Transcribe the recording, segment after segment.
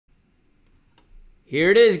Here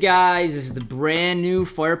it is, guys. This is the brand new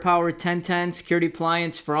Firepower 1010 security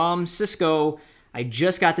appliance from Cisco. I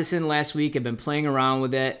just got this in last week. I've been playing around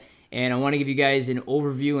with it, and I want to give you guys an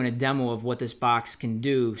overview and a demo of what this box can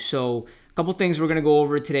do. So a couple things we're going to go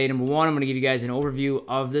over today. Number one, I'm going to give you guys an overview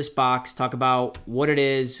of this box, talk about what it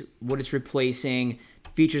is, what it's replacing, the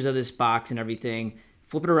features of this box and everything.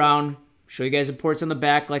 Flip it around, show you guys the ports on the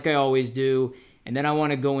back like I always do, and then I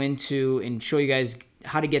want to go into and show you guys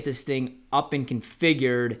how to get this thing up and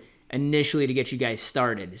configured initially to get you guys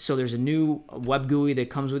started. So there's a new web GUI that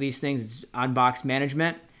comes with these things. It's on box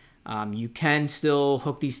management. You can still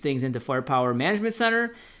hook these things into Firepower Management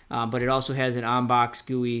Center, but it also has an on-box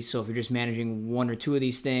GUI. So if you're just managing one or two of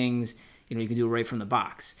these things, you can do it right from the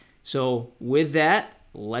box. So with that,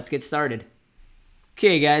 let's get started.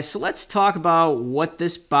 Okay guys, so let's talk about what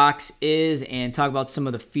this box is and talk about some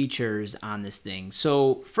of the features on this thing.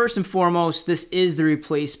 So first and foremost, this is the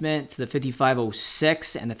replacement to the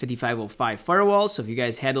 5506 and the 5505 firewalls. So if you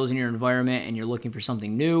guys had those in your environment and you're looking for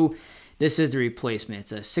something new, this is the replacement.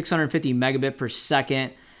 It's a 650 megabit per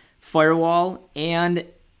second firewall, and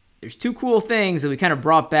there's two cool things that we kind of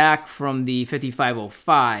brought back from the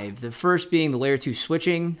 5505. The first being the layer 2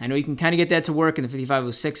 switching. I know you can kind of get that to work in the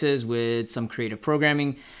 5506s with some creative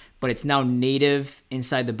programming, but it's now native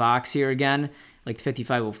inside the box here again, like the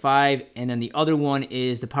 5505. And then the other one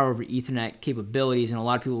is the power over Ethernet capabilities, and a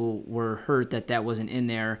lot of people were hurt that that wasn't in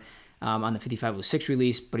there on the 5506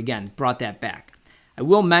 release, but again, brought that back. I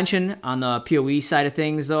will mention on the PoE side of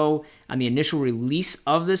things though, on the initial release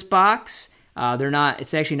of this box,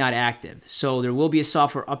 it's actually not active. So there will be a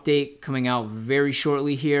software update coming out very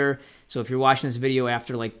shortly here. So if you're watching this video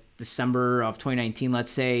after like December of 2019,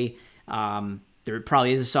 let's say, there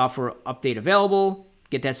probably is a software update available.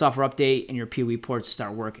 Get that software update and your PoE ports to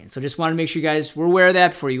start working. So just want to make sure you guys were aware of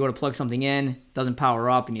that before you go to plug something in. It doesn't power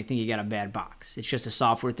up and you think you got a bad box. It's just a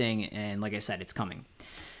software thing, and like I said, it's coming.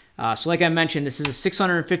 So like I mentioned, this is a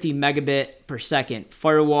 650 megabit per second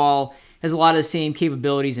firewall. Has a lot of the same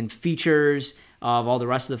capabilities and features of all the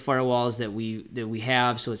rest of the firewalls that we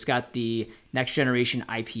have. So it's got the next generation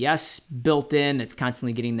IPS built in. That's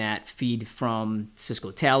constantly getting that feed from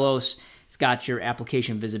Cisco Talos. It's got your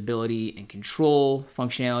application visibility and control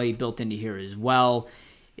functionality built into here as well.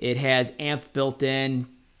 It has AMP built in.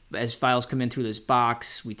 As files come in through this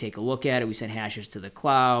box, we take a look at it. We send hashes to the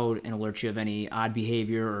cloud and alert you of any odd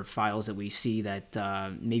behavior or files that we see that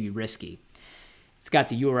may be risky. It's got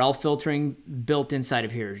the URL filtering built inside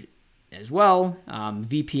of here as well.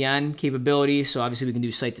 VPN capabilities, so obviously we can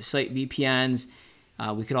do site-to-site VPNs.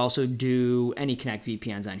 We could also do AnyConnect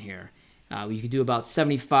VPNs on here. We could do about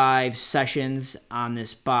 75 sessions on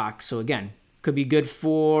this box. So again, could be good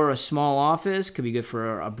for a small office, could be good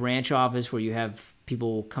for a branch office where you have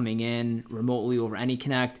people coming in remotely over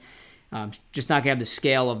AnyConnect. Just not gonna have the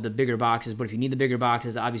scale of the bigger boxes, but if you need the bigger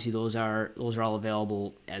boxes, obviously those are all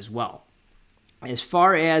available as well. As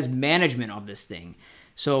far as management of this thing,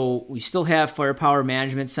 so we still have Firepower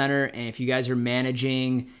Management Center, and if you guys are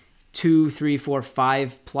managing 2, 3, 4,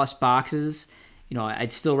 5 plus boxes,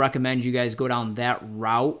 I'd still recommend you guys go down that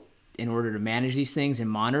route in order to manage these things and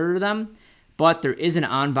monitor them. But there is an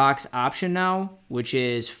on-box option now, which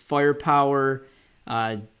is Firepower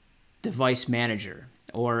Device Manager,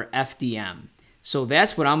 or FDM. So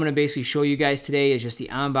that's what I'm going to basically show you guys today, is just the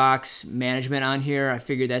on-box management on here. I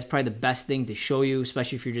figured that's probably the best thing to show you,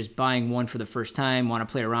 especially if you're just buying one for the first time, want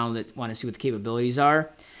to play around with it, want to see what the capabilities are.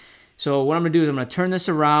 So what I'm going to do is I'm going to turn this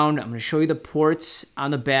around. I'm going to show you the ports on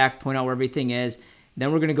the back, point out where everything is.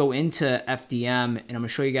 Then we're going to go into FDM, and I'm going to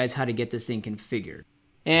show you guys how to get this thing configured.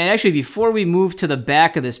 And actually, before we move to the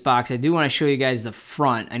back of this box, I do want to show you guys the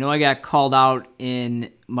front. I know I got called out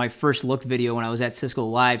in my first look video when I was at Cisco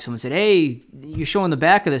Live. Someone said, hey, you're showing the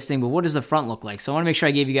back of this thing, but what does the front look like? So I want to make sure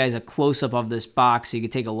I gave you guys a close-up of this box so you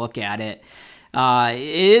can take a look at it.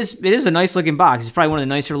 It is a nice looking box. It's probably one of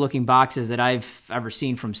the nicer looking boxes that I've ever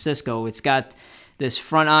seen from Cisco. It's got this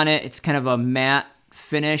front on it. It's kind of a matte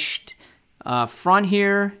finished front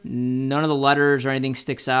here. None of the letters or anything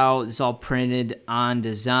sticks out. It's all printed on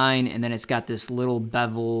design, and then it's got this little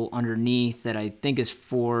bevel underneath that I think is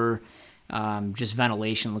for just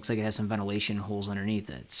ventilation. It looks like it has some ventilation holes underneath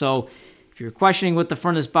it. So if you're questioning what the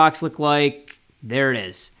front of this box look like, there it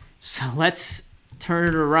is. So let's turn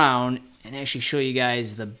it around and actually show you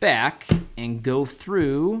guys the back and go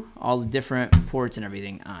through all the different ports and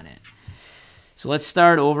everything on it. So let's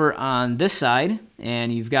start over on this side,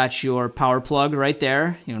 and you've got your power plug right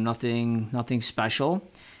there. Nothing special.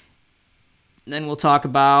 Then we'll talk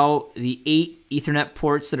about the 8 Ethernet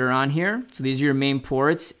ports that are on here. So these are your main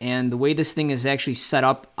ports, and the way this thing is actually set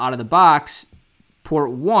up out of the box, port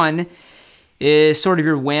 1 is sort of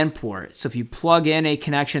your WAN port. So if you plug in a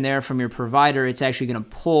connection there from your provider, it's actually going to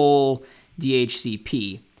pull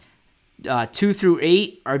DHCP. 2 through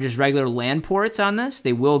 8 are just regular LAN ports on this.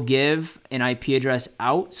 They will give an IP address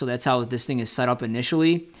out, so that's how this thing is set up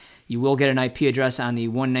initially. You will get an IP address on the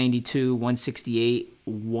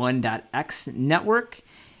 192.168.1.x network.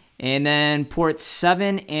 And then port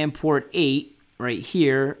 7 and port 8 right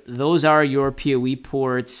here, those are your PoE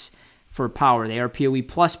ports for power. They are PoE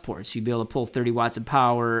plus ports. You'll be able to pull 30 watts of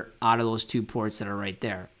power out of those 2 ports that are right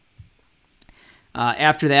there.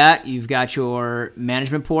 After that, you've got your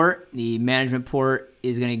management port. The management port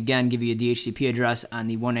is going to, again, give you a DHCP address on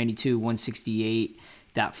the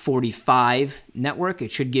 192.168.45 network.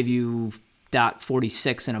 It should give you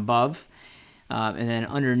 .46 and above. And then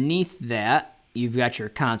underneath that, you've got your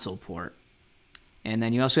console port. And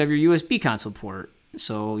then you also have your USB console port.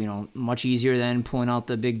 So, you know, much easier than pulling out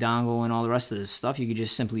the big dongle and all the rest of this stuff. You could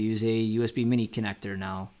just simply use a USB mini connector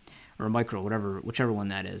now, or a micro, whichever one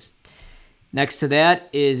that is. Next to that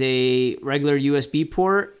is a regular USB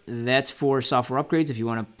port. That's for software upgrades. If you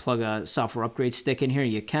want to plug a software upgrade stick in here,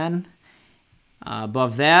 you can.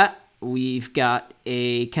 Above that, we've got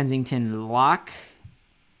a Kensington lock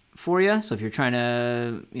for you. So if you're trying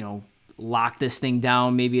to, you know, lock this thing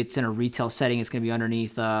down, maybe it's in a retail setting, it's going to be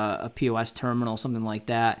underneath a POS terminal, something like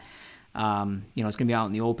that. You know, it's going to be out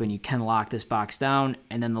in the open. You can lock this box down.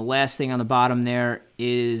 And then the last thing on the bottom there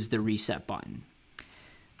is the reset button.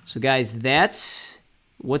 So guys, that's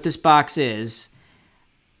what this box is.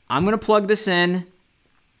 I'm going to plug this in.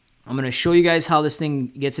 I'm going to show you guys how this thing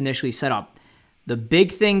gets initially set up. The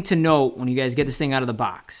big thing to note when you guys get this thing out of the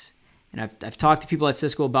box, and I've talked to people at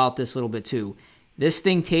Cisco about this a little bit too, this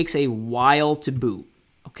thing takes a while to boot,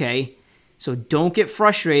 okay? So don't get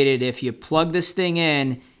frustrated if you plug this thing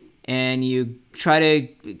in and you try to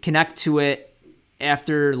connect to it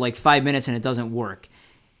after like 5 minutes and it doesn't work.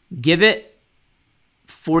 Give it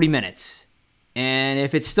 40 minutes. And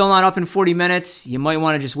if it's still not up in 40 minutes, you might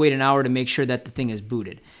want to just wait an hour to make sure that the thing is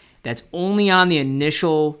booted. That's only on the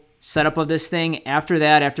initial setup of this thing. After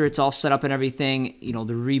that, after it's all set up and everything, you know,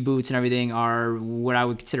 the reboots and everything are what I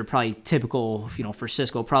would consider probably typical, you know, for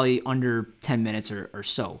Cisco, probably under 10 minutes or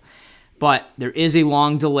so. But there is a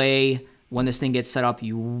long delay when this thing gets set up.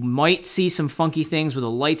 You might see some funky things with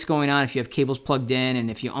the lights going on if you have cables plugged in,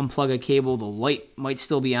 and if you unplug a cable, the light might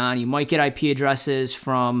still be on. You might get IP addresses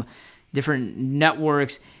from different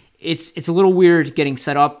networks. It's a little weird getting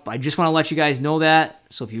set up. I just want to let you guys know that.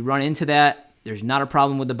 So if you run into that, there's not a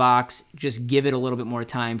problem with the box. Just give it a little bit more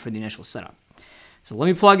time for the initial setup. So let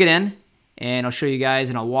me plug it in, and I'll show you guys,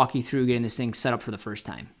 and I'll walk you through getting this thing set up for the first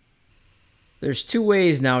time. There's 2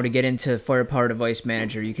 ways now to get into Firepower Device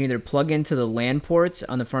Manager. You can either plug into the LAN ports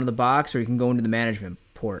on the front of the box, or you can go into the management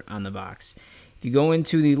port on the box. If you go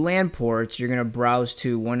into the LAN ports, you're going to browse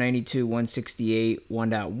to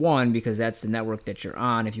 192.168.1.1 because that's the network that you're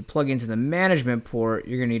on. If you plug into the management port,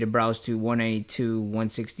 you're going to need to browse to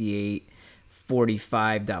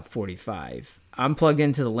 192.168.45.45. I'm plugged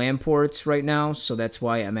into the LAN ports right now, so that's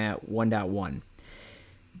why I'm at 1.1.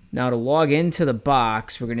 Now to log into the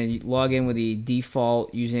box, we're going to log in with the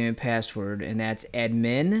default username and password, and that's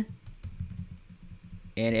admin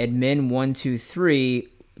and admin123.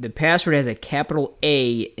 The password has a capital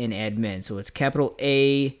A in admin, so it's capital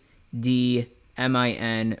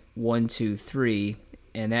ADMIN123,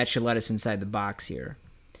 and that should let us inside the box here.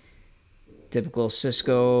 Typical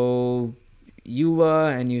Cisco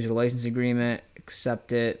EULA and user license agreement.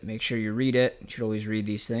 Accept it. Make sure you read it. You should always read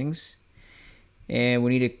these things. And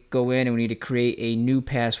we need to go in and we need to create a new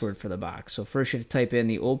password for the box. So first you have to type in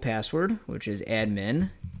the old password, which is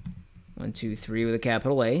admin123 with a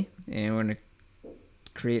capital A. And we're going to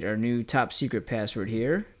create our new top secret password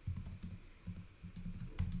here.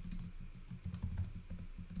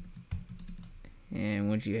 And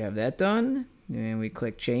once you have that done, and we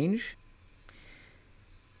click change.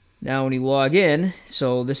 Now when you log in,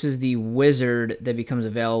 so this is the wizard that becomes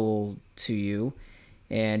available to you.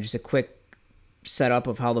 And just a quick setup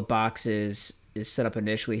of how the box is set up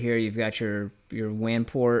initially here. You've got your WAN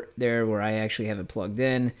port there where I actually have it plugged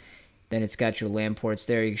in. Then it's got your LAN ports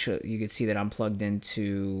there. You can see that I'm plugged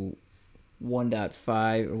into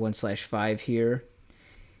 1.5 or 1/5 here.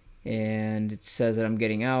 And it says that I'm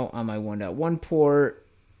getting out on my 1.1 port,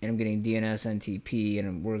 and I'm getting DNS NTP,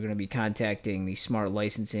 and we're going to be contacting the smart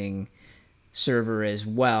licensing server as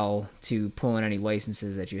well to pull in any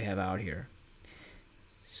licenses that you have out here.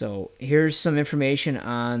 So here's some information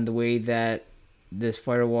on the way that this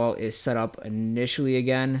firewall is set up initially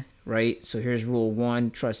again, right? So here's rule 1,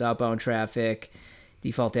 trust outbound traffic,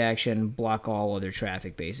 default action, block all other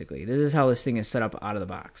traffic basically. This is how this thing is set up out of the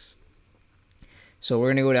box. So we're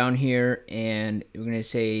going to go down here and we're going to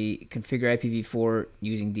say configure IPv4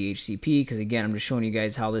 using DHCP, because again, I'm just showing you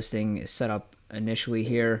guys how this thing is set up initially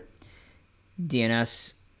here.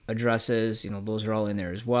 DNS addresses, those are all in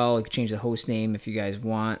there as well. You can change the host name if you guys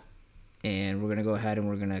want. And we're going to go ahead and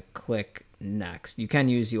we're going to click next. You can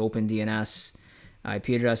use the open DNS IP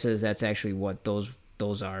addresses. That's actually what those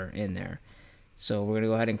are in there. So we're going to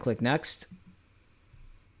go ahead and click next.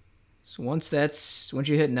 So once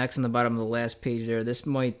you hit next on the bottom of the last page there, this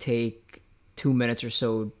might take 2 minutes or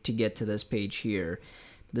so to get to this page here.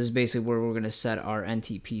 This is basically where we're going to set our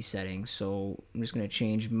NTP settings. So I'm just going to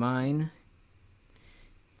change mine.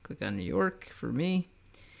 Click on New York for me.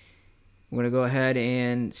 We're going to go ahead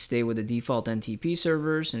and stay with the default NTP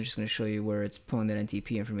servers. I'm just going to show you where it's pulling that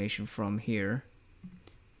NTP information from here.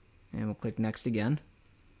 And we'll click next again.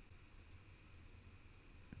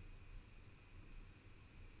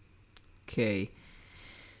 Okay.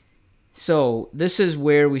 So this is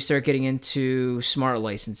where we start getting into smart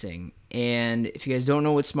licensing. And if you guys don't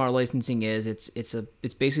know what smart licensing is, it's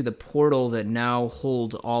basically the portal that now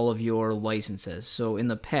holds all of your licenses. So in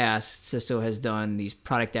the past, Cisco has done these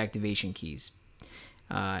product activation keys.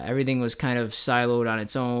 Everything was kind of siloed on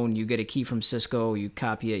its own. You get a key from Cisco, you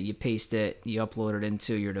copy it, you paste it, you upload it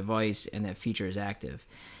into your device, and that feature is active.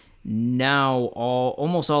 Now,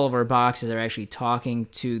 almost all of our boxes are actually talking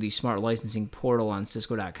to the smart licensing portal on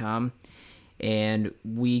Cisco.com, and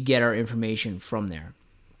we get our information from there.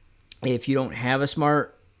 If you don't have a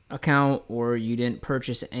smart account or you didn't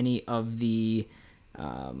purchase any of the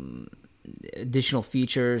additional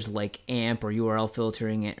features like AMP or URL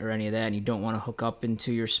filtering or any of that, and you don't want to hook up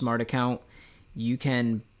into your smart account, you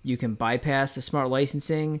can bypass the smart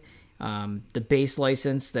licensing. The base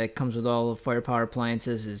license that comes with all the Firepower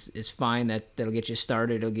appliances is fine. That'll get you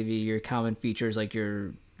started. It'll give you your common features like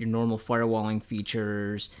your normal firewalling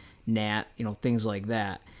features, NAT, things like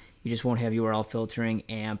that. You just won't have URL filtering,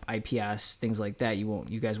 AMP, IPS, things like that.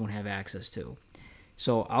 You guys won't have access to.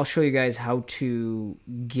 So I'll show you guys how to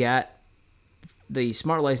get the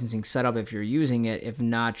smart licensing set up if you're using it. If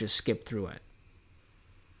not, just skip through it.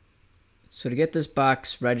 So to get this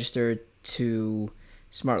box registered to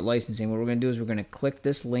smart licensing, what we're going to do is we're going to click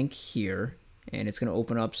this link here, and it's going to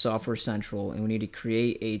open up Software Central, and we need to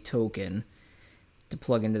create a token to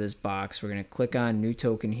plug into this box. We're going to click on new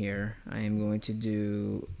token here. I am going to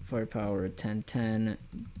do Firepower 1010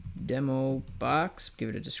 demo box, give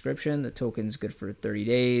it a description. The token is good for 30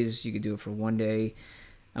 days. You could do it for 1 day.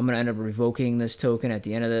 I'm going to end up revoking this token at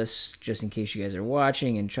the end of this, just in case you guys are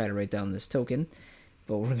watching and try to write down this token.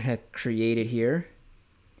 But we're going to create it here,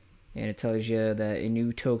 and it tells you that a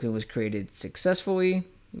new token was created successfully.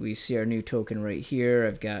 We see our new token right here.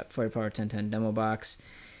 I've got Firepower 1010 demo box.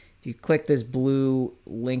 If you click this blue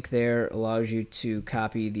link there, it allows you to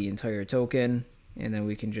copy the entire token, and then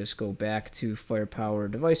we can just go back to Firepower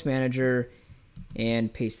Device Manager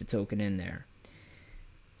and paste the token in there.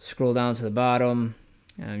 Scroll down to the bottom.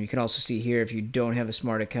 You can also see here, if you don't have a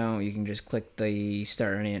smart account, you can just click the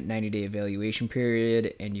start 90-day evaluation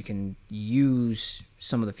period, and you can use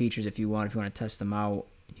some of the features if you want to test them out.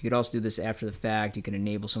 You could also do this after the fact. You can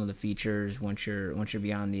enable some of the features once you're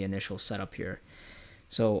beyond the initial setup here.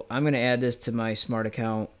 So I'm going to add this to my smart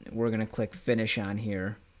account. We're going to click finish on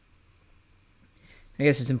here. I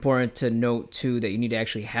guess it's important to note too that you need to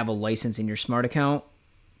actually have a license in your smart account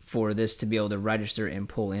for this to be able to register and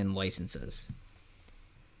pull in licenses.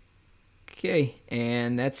 Okay,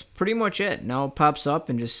 and that's pretty much it. Now it pops up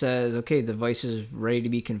and just says, okay, the device is ready to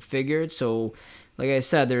be configured. So like I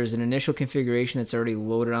said, there's an initial configuration that's already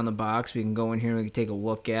loaded on the box. We can go in here and we can take a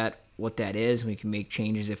look at what that is, and we can make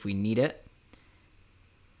changes if we need it.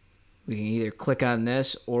 We can either click on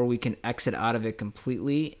this, or we can exit out of it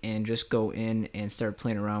completely and just go in and start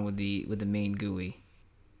playing around with the main GUI.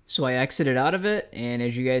 So I exited out of it, and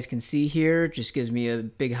as you guys can see here, it just gives me a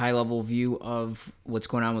big high-level view of what's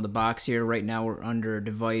going on with the box here. Right now we're under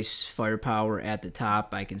Device Firepower at the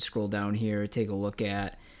top. I can scroll down here, take a look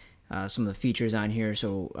at some of the features on here.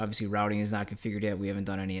 So obviously routing is not configured yet. We haven't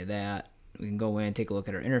done any of that. We can go in, take a look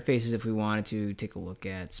at our interfaces if we wanted to, take a look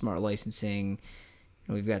at smart licensing.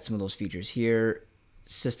 We've got some of those features here.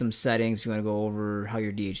 System settings, if you want to go over how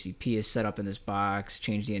your DHCP is set up in this box,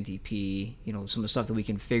 change the NTP, some of the stuff that we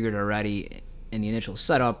configured already in the initial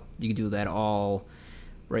setup, you can do that all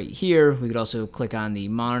right here. We could also click on the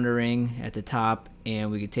monitoring at the top,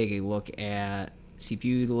 and we could take a look at CPU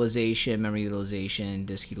utilization, memory utilization,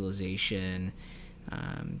 disk utilization,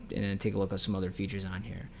 and then take a look at some other features on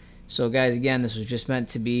here. So guys, again, this was just meant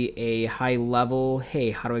to be a high level, hey,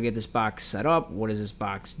 how do I get this box set up? What does this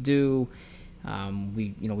box do?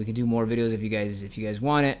 We could do more videos if you guys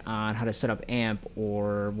want it on how to set up AMP,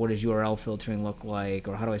 or what does URL filtering look like,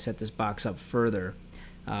 or how do I set this box up further.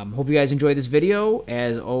 Hope you guys enjoyed this video.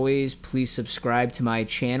 As always, please subscribe to my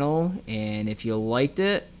channel, and if you liked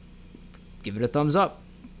it, give it a thumbs up.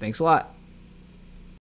 Thanks a lot.